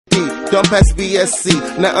Don't pass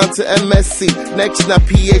BSc, now onto MSc. Next, now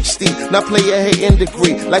PhD, now play a hating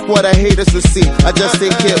degree. Like what I haters receive, I just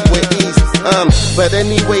take it with ease. But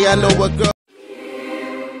anyway, I know a girl.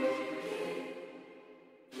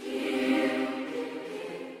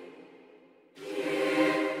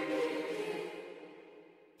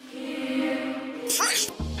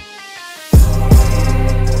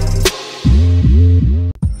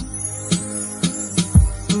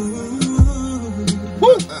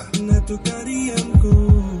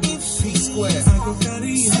 P.Square.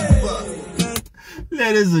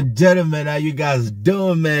 Ladies and gentlemen, how you guys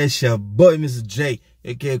doing, man? It's your boy, Misterjaay.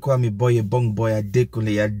 aka call me boy, your bong boy, I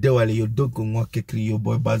dekule, ya dewale, yo doku, mwakekri, yo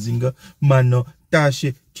boy, bazinga, mano,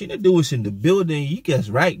 tashe, China do us in the building. You guys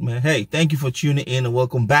right, man. Hey, thank you for tuning in and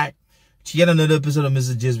welcome back to yet another episode of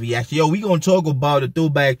Misterjay's Reaction. Yo, we gonna talk about the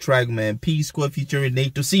throwback track, man. P.Square featuring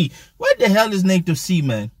Naeto C. What the hell is Naeto C,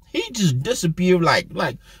 man? He just disappeared like,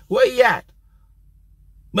 where he at?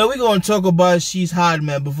 Man, we're going to talk about She's Hot,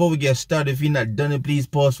 man. Before we get started, if you're not done it, please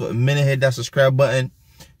pause for a minute, hit that subscribe button,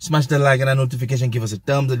 smash that like and that notification, give us a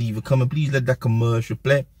thumbs up, leave a comment. Please let that commercial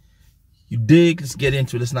play. You dig? Let's get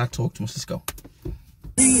into it. Let's not talk too much. Let's go.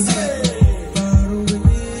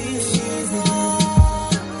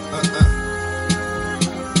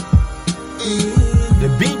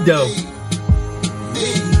 The beat, though.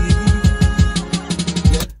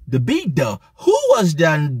 The beat though, who was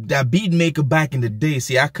that beat maker back in the day?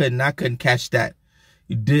 See, I couldn't catch that.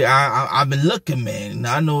 You did. I've been looking, man.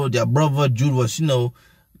 I know their brother Jude was, you know,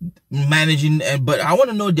 managing, but I want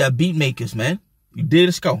to know their beat makers, man. You did.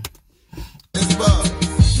 Let's go.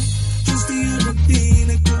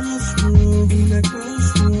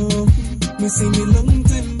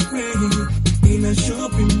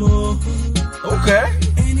 Okay.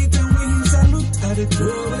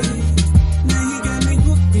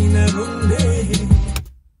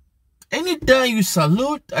 Anytime you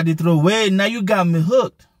salute, I did throw away. Now you got me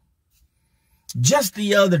hooked. Just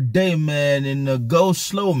the other day, man, in the Go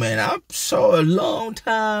Slow, man, I saw a long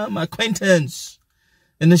time acquaintance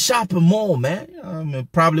in the shopping mall, man. I mean,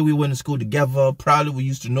 probably we went to school together. Probably we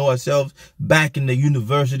used to know ourselves back in the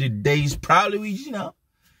university days. Probably we, you know.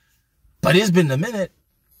 But it's been a minute.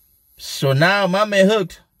 So now my man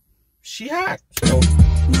hooked. She hot. So.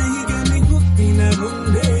 Now you got me hooked in a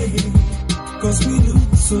wrong day. Cause we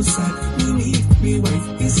look so sad, we need me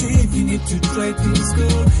wife. He said you need to try things,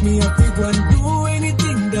 girl. Me I think one do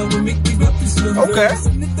anything that will make me happy slow. Okay.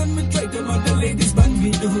 Anytime me try them other ladies bang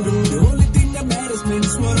me do. The only thing that matters, man,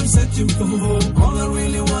 is what I'm searching for. All I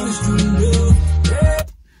really want is true love. Yeah.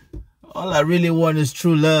 All I really want is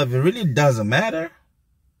true love. It really doesn't matter.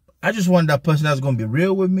 I just want that person that's gonna be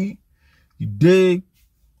real with me. You dig?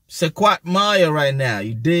 Sequat Maya right now.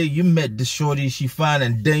 You dig? You met the shorty, she fine,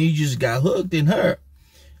 and then you just got hooked in her.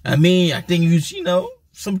 I mean, I think you know,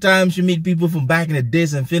 sometimes you meet people from back in the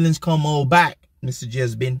days and feelings come all back.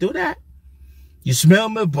 Misterjaay's been through that. You smell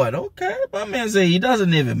me, but okay. My man say he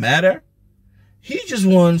doesn't even matter. He just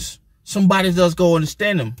wants somebody that's gonna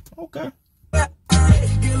understand him. Okay.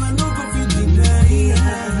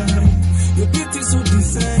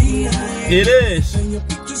 It is.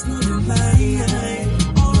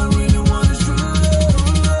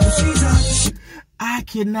 I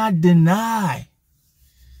cannot deny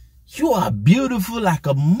you are beautiful like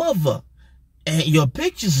a mother, and your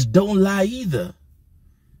pictures don't lie either.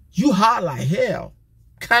 You hot like hell,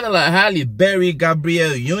 kind of like Halle Berry,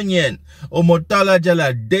 Gabrielle Union, or Motala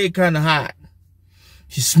Jalade, kind of hot.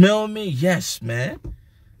 You smell me? Yes, man.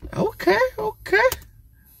 Okay, okay.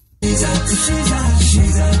 She's hot, she's hot,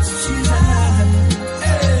 she's hot, she's hot.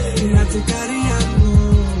 Hey,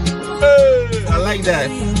 I like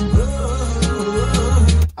that.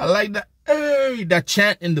 I like that. Hey, that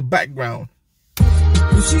chant in the background.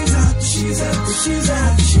 She's hot, she's hot, she's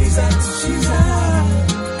hot, she's hot, she's hot.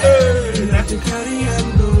 Hey, not to carry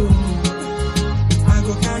and go. I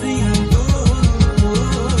go carry and go.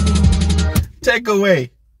 Take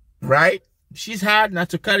away, right? She's hot, not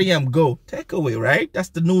to carry and go. Take away, right? That's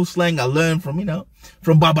the new slang I learned from, you know,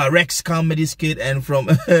 from Baba Rex comedy skit and from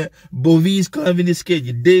Bovi's comedy skit.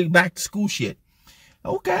 You dig, back to school shit.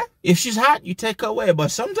 Okay, if she's hot, you take her away. But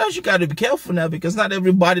sometimes you got to be careful now, because not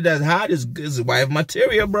everybody that's hot is wife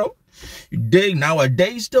material, bro. You dig?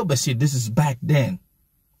 Nowadays still, but see, this is back then.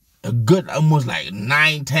 A good almost like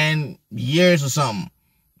 9, 10 years or something.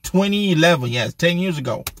 2011, yes, 10 years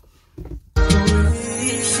ago.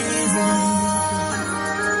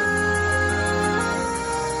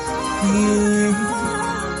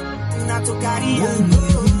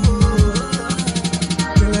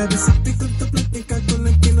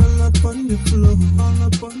 up on the floor, all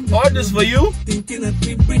up on the All this for you? Thinking that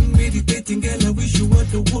we bring meditating, girl, I wish you were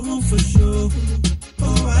the one for sure.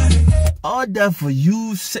 Oh, all that for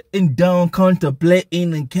you, sitting down,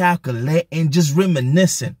 contemplating and calculating, just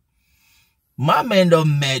reminiscing. My man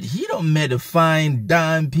done met a fine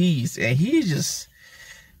dime piece, and he just,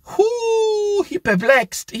 he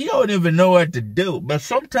perplexed. He don't even know what to do. But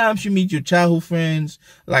sometimes you meet your childhood friends,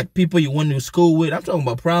 like people you went to school with. I'm talking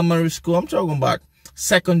about primary school. I'm talking about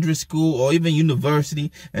secondary school or even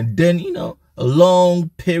university. And then, you know, a long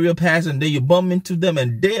period passes and then you bump into them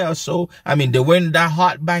and they are so, I mean, they weren't that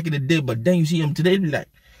hot back in the day, but then you see them today, be like,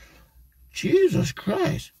 Jesus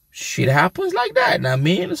Christ, shit happens like that. Now,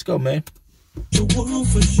 man, let's go, man. the one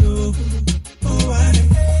for sure. Oh,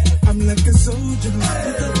 I'm like a soldier.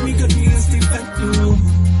 We got me a stiff at you.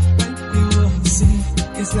 See,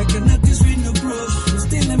 it's like an artist with no brush.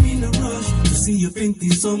 Still I'm in a rush to see your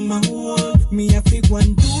paintings on my wall. Me, I think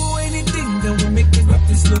one do anything that will make it rap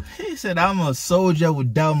this look. He said, I'm a soldier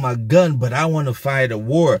without my gun, but I want to fight a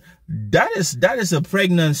war. That is a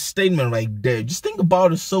pregnant statement right there. Just think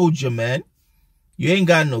about a soldier, man. You ain't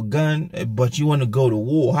got no gun, but you want to go to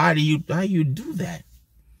war. How you do that?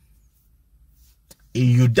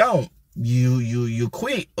 You don't. You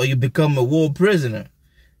quit or you become a war prisoner.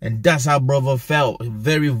 And that's how brother felt.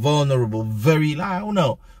 Very vulnerable. Very, I don't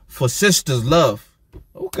know, for sisters' love.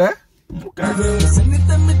 Okay.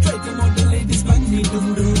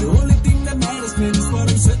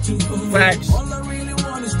 Facts.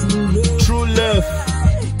 True love.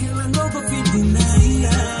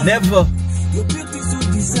 Never.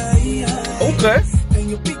 Okay.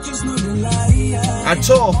 At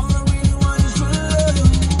all.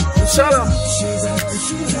 Shut up.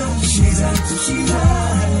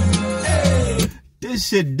 This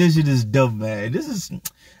shit is dope, man. This is,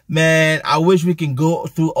 man, I wish we can go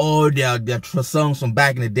through all their songs from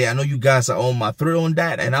back in the day. I know you guys are on my throat on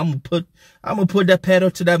that, and I'm gonna put that pedal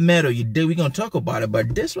to that metal. You did, we gonna talk about it,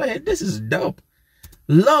 but this right here, this is dope.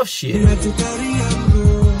 Love shit.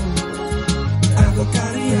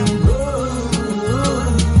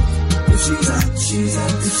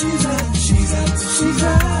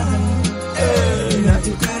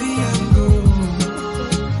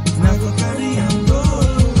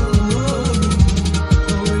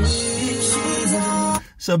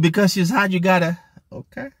 So because she's hot, you gotta,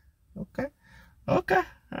 okay.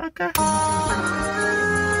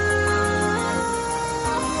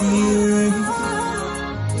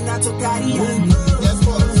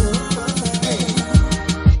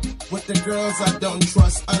 With the girls I don't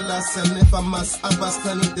trust unless and if I must, I bust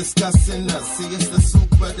plenty discussing us. See, it's the soup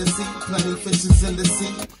of the sea, plenty fishes in the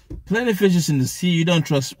sea. Plenty fishes in the sea you don't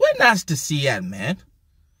trust. Where Naija C at, man?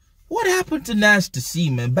 What happened to Naija C,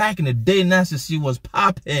 man? Back in the day, Naija C was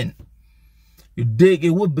popping. You dig?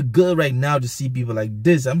 It would be good right now to see people like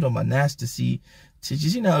this. I'm talking about Naija C. To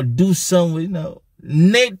just, you know, do some with, you know,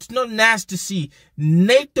 Naija C.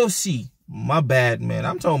 Naeto C. My bad, man.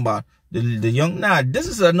 I'm talking about the young, nah, this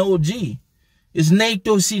is an OG. It's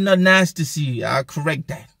Naeto C, not Naija C. I'll correct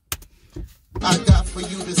that. I got for you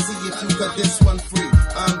to see if you got this one free.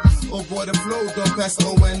 Oh boy, the flow don't pass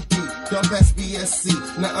OND, don't pass BSc,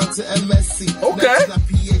 now onto MSc. Okay. Next not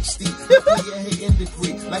PhD, I play a hating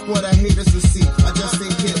degree, like what I haters will see. I just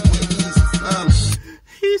stay hit with ease.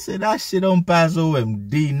 He said that shit don't pass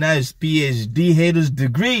OMD, nice PhD, haters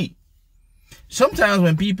degree. Sometimes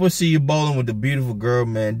when people see you balling with a beautiful girl,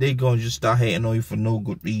 man, they gonna just start hating on you for no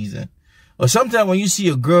good reason. Or sometimes when you see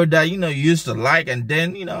a girl that, you know, you used to like, and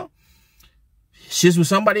then, you know, she's with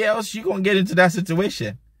somebody else, you're gonna get into that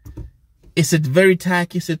situation. It's a very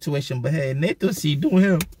tacky situation, but hey, Naeto C, do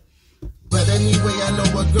him. But anyway, I know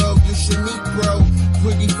a girl you should meet, bro.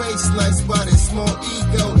 Pretty face, nice body, small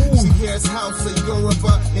ego. She hears house of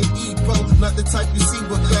Yoruba and Igbo. Not the type you see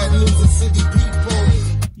with bad news and city people.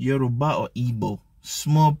 Yoruba or Igbo.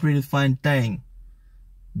 Small, pretty, fine thing.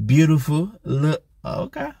 Beautiful, look.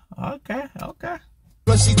 Okay.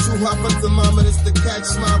 But she too hot for thermometers to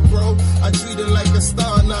catch my bro. I treat her like a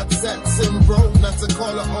star, not sex and bro. Not to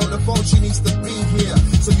call her on the phone, she needs to be here.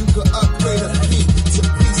 So you can upgrade her P to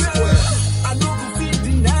P.Square. I know the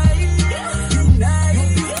deny.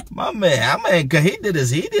 My man, cause he did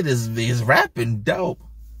his rapping dope.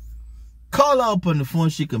 Call her up on the phone,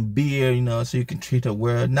 she can be here, you know, so you can treat her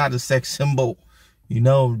well. Not a sex symbol, you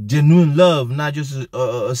know, genuine love, not just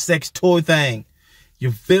a sex toy thing.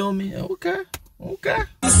 You feel me? Okay. I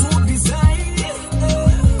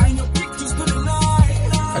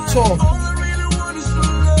talk.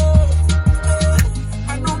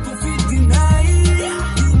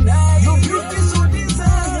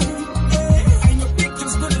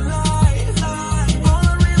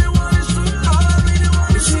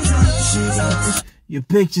 Your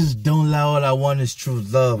pictures don't lie, all I want is true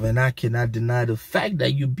love, and I cannot deny the fact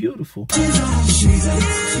that you're beautiful.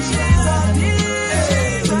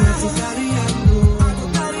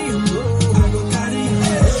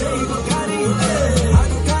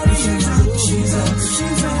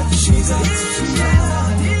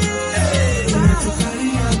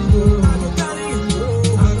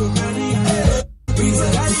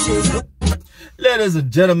 Ladies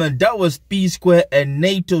and gentlemen, that was P.Square and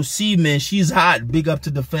Naeto C, man. She's hot. Big up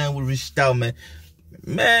to the fan who reached out, man.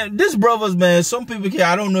 Man, these brothers, man, some people here,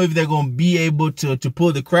 I don't know if they're going to be able to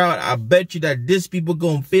pull the crowd. I bet you that these people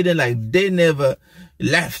going to fit in like they never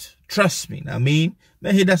left. Trust me. I mean,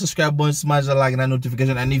 man, hit that subscribe button, smash that like and that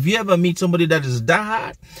notification. And if you ever meet somebody that is that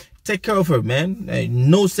hot, take care of her, man.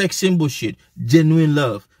 No sex symbol shit. Genuine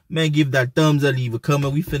love. Man, give that thumbs up, leave a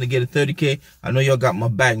comment. We finna get a 30K. I know y'all got my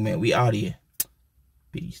back, man. We out here.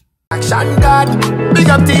 Peace. Action God, big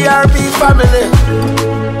up TRB family.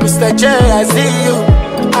 Misterjaay, I see you.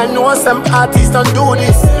 I know some artists don't do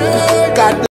this. God